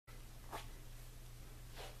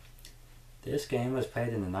This game was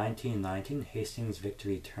played in the 1919 Hastings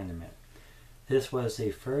Victory tournament. This was the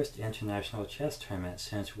first international chess tournament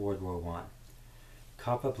since World War I.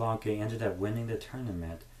 Capablanca ended up winning the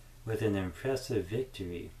tournament with an impressive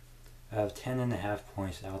victory of 10.5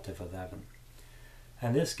 points out of 11.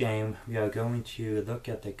 In this game, we are going to look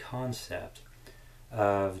at the concept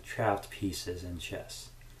of trapped pieces in chess.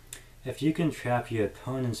 If you can trap your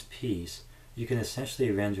opponent's piece, you can essentially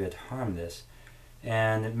render it harmless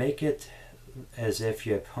and make it as if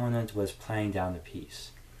your opponent was playing down a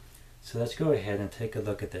piece. So let's go ahead and take a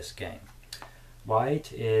look at this game.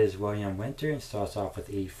 White is William Winter and starts off with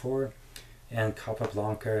e4, and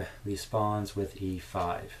Capablanca responds with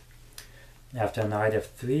e5. After knight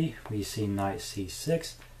f3, we see knight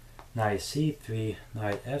c6, knight c3,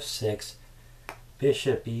 knight f6,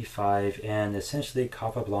 bishop b5, and essentially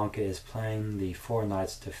Capablanca is playing the four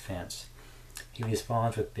knights defense. He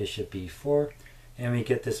responds with bishop b4, and we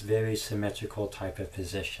get this very symmetrical type of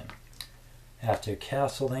position. After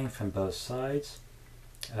castling from both sides,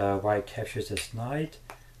 white captures this knight,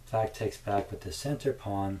 black takes back with the center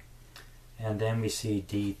pawn, and then we see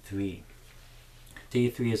d3.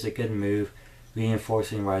 d3 is a good move,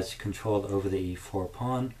 reinforcing white's control over the e4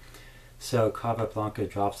 pawn, so Capablanca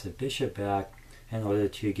drops the bishop back in order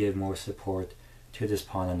to give more support to this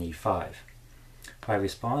pawn on e5. White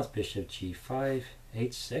responds bishop g5,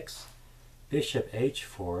 h6, bishop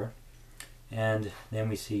h4, and then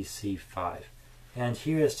we see c5. And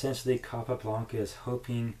here essentially Capablanca is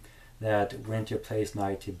hoping that Winter plays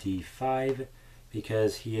knight to d5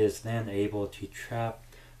 because he is then able to trap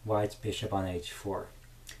white's bishop on h4.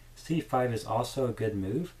 c5 is also a good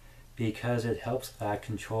move because it helps black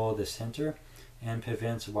control the center and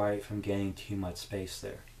prevents white from gaining too much space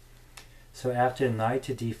there. So after knight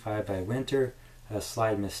to d5 by Winter, a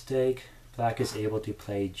slight mistake, black is able to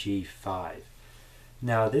play g5.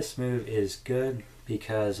 Now this move is good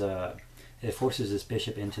because it forces this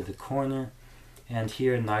bishop into the corner, and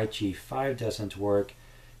here knight g5 doesn't work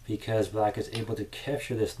because black is able to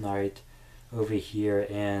capture this knight over here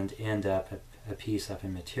and end up a piece up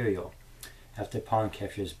in material. After pawn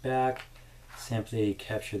captures back, simply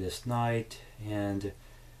capture this knight, and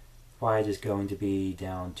white is going to be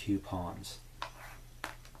down 2 pawns.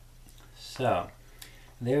 So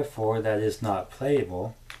therefore that is not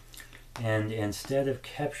playable, and instead of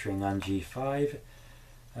capturing on g5,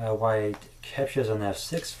 white captures on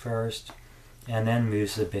f6 first and then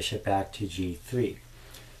moves the bishop back to g3.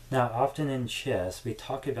 Now often in chess we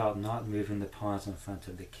talk about not moving the pawns in front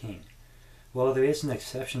of the king. Well, there is an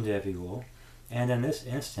exception to every rule, and in this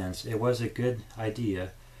instance it was a good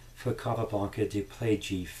idea for Capablanca to play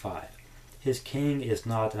g5. His king is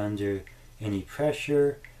not under any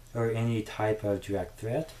pressure or any type of direct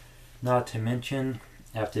threat, not to mention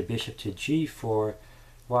after bishop to g4,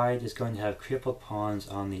 white is going to have crippled pawns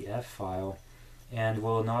on the f-file and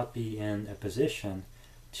will not be in a position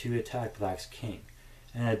to attack black's king.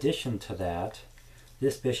 In addition to that,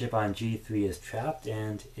 this bishop on g3 is trapped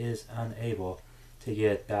and is unable to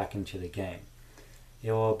get back into the game.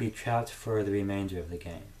 It will be trapped for the remainder of the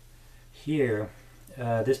game. Here,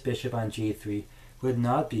 this bishop on g3 would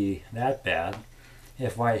not be that bad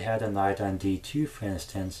if white had a knight on d2, for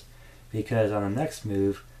instance, because on the next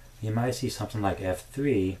move you might see something like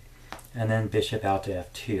f3 and then bishop out to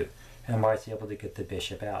f2, and white's able to get the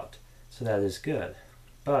bishop out. So that is good.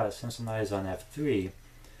 But since the knight is on f3,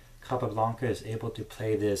 Capablanca is able to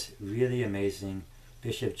play this really amazing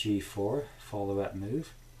bishop g4 follow-up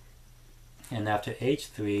move. And after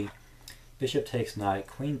h3, bishop takes knight,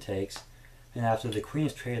 queen takes, and after the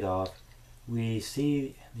queen's trade-off, we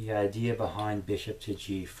see the idea behind bishop to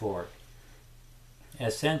g4.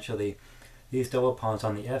 Essentially, these double pawns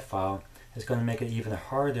on the f-file is going to make it even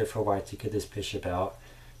harder for white to get this bishop out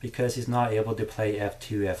because he's not able to play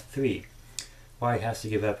f2, f3. White has to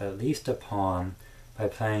give up at least a pawn by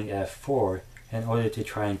playing f4 in order to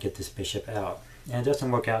try and get this bishop out. And it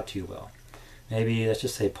doesn't work out too well. Maybe, let's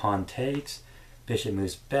just say pawn takes, bishop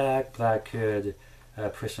moves back, black could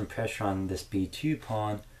put some pressure on this b2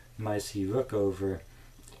 pawn, you might see rook over,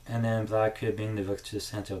 and then black could bring the rooks to the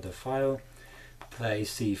center of the file, play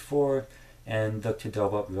c4, and look to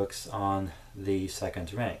double up rooks on the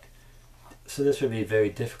second rank. So this would be very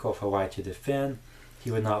difficult for white to defend. He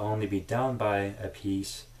would not only be down by a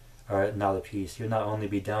piece, or not a piece, he would not only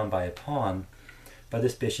be down by a pawn, but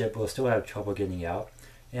this bishop will still have trouble getting out.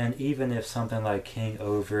 And even if something like king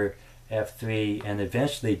over f3 and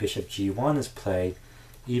eventually bishop g1 is played,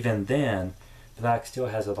 even then black still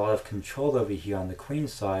has a lot of control over here on the queen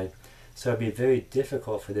side, so it would be very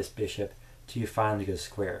difficult for this bishop to finally go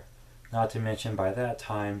square. Not to mention by that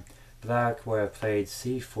time, black would have played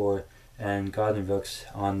c4 and garden rooks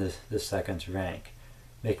on the second rank,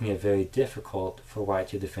 making it very difficult for white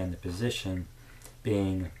to defend the position,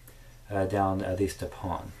 being down at least a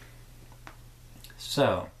pawn.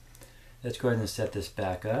 So let's go ahead and set this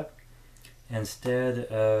back up. Instead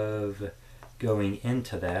of going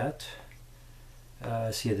into that,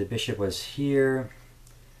 see, the bishop was here.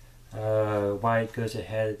 White goes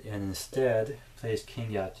ahead and instead plays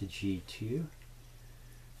king out to g2.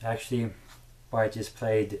 Actually, white just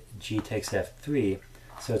played g takes f3,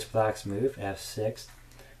 so it's black's move, f6,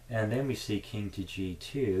 and then we see king to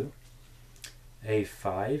g2,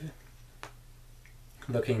 a5,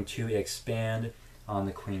 looking to expand on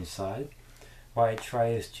the queen side. White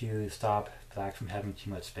tries to stop black from having too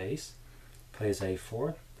much space, plays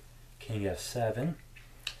a4, king f7,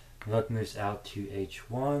 rook moves out to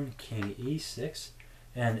h1, king e6,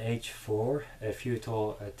 and h4, a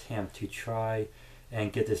futile attempt to try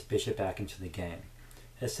and get this bishop back into the game.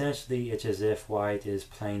 Essentially, it's as if white is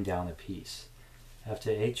playing down a piece.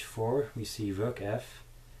 After h4, we see rook f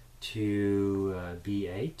to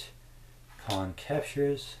b8, pawn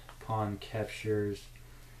captures,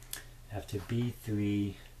 after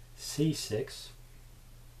b3, c6,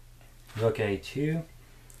 rook a2,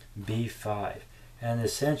 b5. And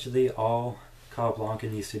essentially all Capablanca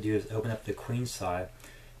needs to do is open up the queen side,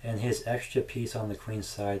 and his extra piece on the queen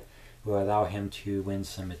side will allow him to win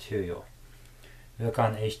some material. Rook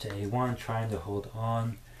on h to a1, trying to hold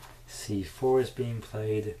on. c4 is being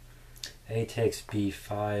played. A takes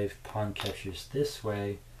b5, pawn captures this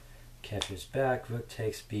way, captures back, rook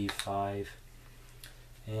takes b5.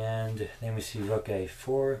 And then we see rook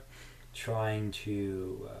a4, trying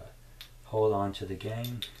to hold on to the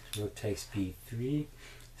game. Rook takes b3,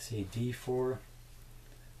 see d4,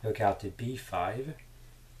 rook out to b5,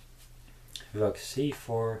 rook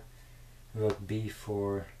c4, rook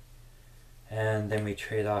b4, and then we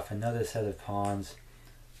trade off another set of pawns,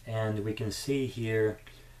 and we can see here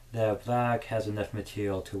that black has enough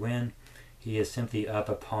material to win. He is simply up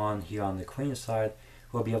a pawn here on the queen side.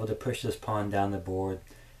 We'll be able to push this pawn down the board,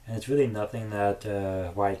 and it's really nothing that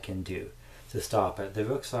white can do to stop it. The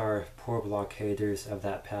rooks are poor blockaders of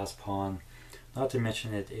that passed pawn, not to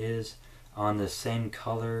mention it is on the same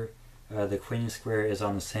color, the queen square is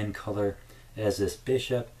on the same color as this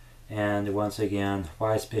bishop, and once again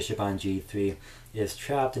white's bishop on g3 is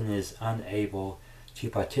trapped and is unable to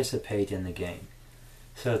participate in the game.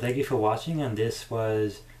 So thank you for watching, and this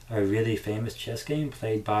was a really famous chess game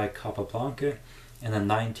played by Capablanca in the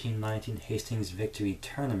 1919 Hastings Victory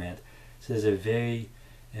tournament. This is a very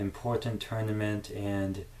important tournament,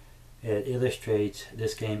 and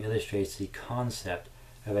this game illustrates the concept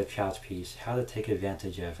of a crouch piece, how to take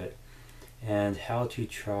advantage of it, and how to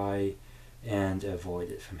try and avoid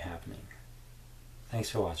it from happening. Thanks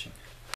for watching.